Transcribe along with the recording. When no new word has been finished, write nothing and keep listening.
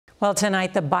Well,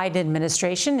 tonight, the Biden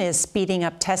administration is speeding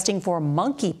up testing for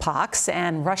monkeypox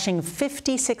and rushing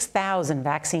 56,000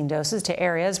 vaccine doses to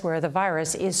areas where the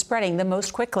virus is spreading the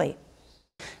most quickly.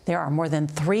 There are more than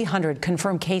 300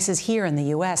 confirmed cases here in the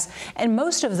U.S., and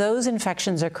most of those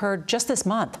infections occurred just this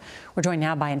month. We're joined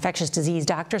now by infectious disease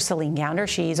doctor Celine Gounder.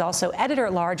 She's also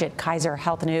editor-at-large at Kaiser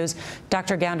Health News.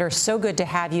 Dr. Gounder, so good to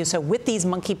have you. So with these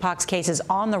monkeypox cases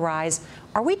on the rise,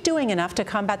 are we doing enough to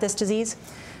combat this disease?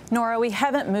 Nora, we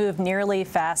haven't moved nearly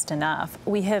fast enough.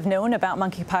 We have known about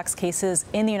monkeypox cases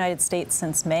in the United States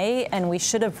since May, and we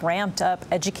should have ramped up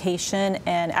education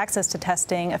and access to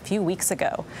testing a few weeks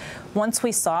ago. Once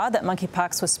we saw that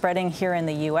monkeypox was spreading here in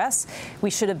the U.S., we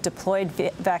should have deployed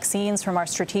vaccines from our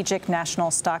strategic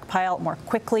national stockpile more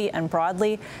quickly and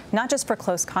broadly, not just for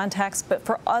close contacts, but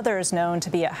for others known to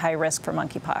be at high risk for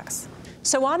monkeypox.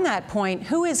 So on that point,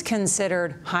 who is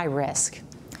considered high risk?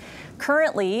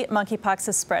 Currently, monkeypox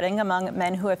is spreading among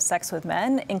men who have sex with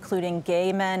men, including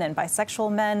gay men and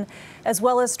bisexual men, as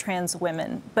well as trans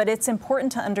women. But it's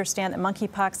important to understand that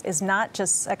monkeypox is not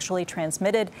just sexually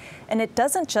transmitted, and it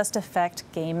doesn't just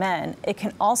affect gay men. It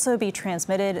can also be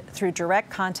transmitted through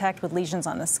direct contact with lesions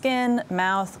on the skin,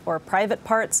 mouth, or private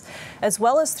parts, as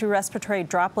well as through respiratory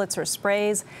droplets or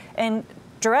sprays, and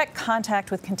direct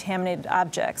contact with contaminated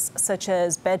objects, such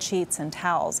as bed sheets and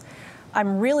towels.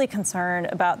 I'm really concerned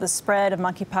about the spread of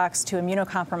monkeypox to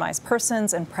immunocompromised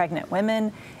persons and pregnant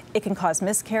women. It can cause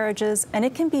miscarriages, and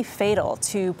it can be fatal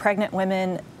to pregnant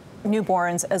women,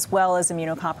 newborns, as well as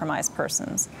immunocompromised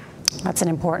persons. That's an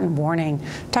important warning.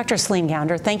 Dr. Celine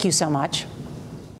Gounder, thank you so much.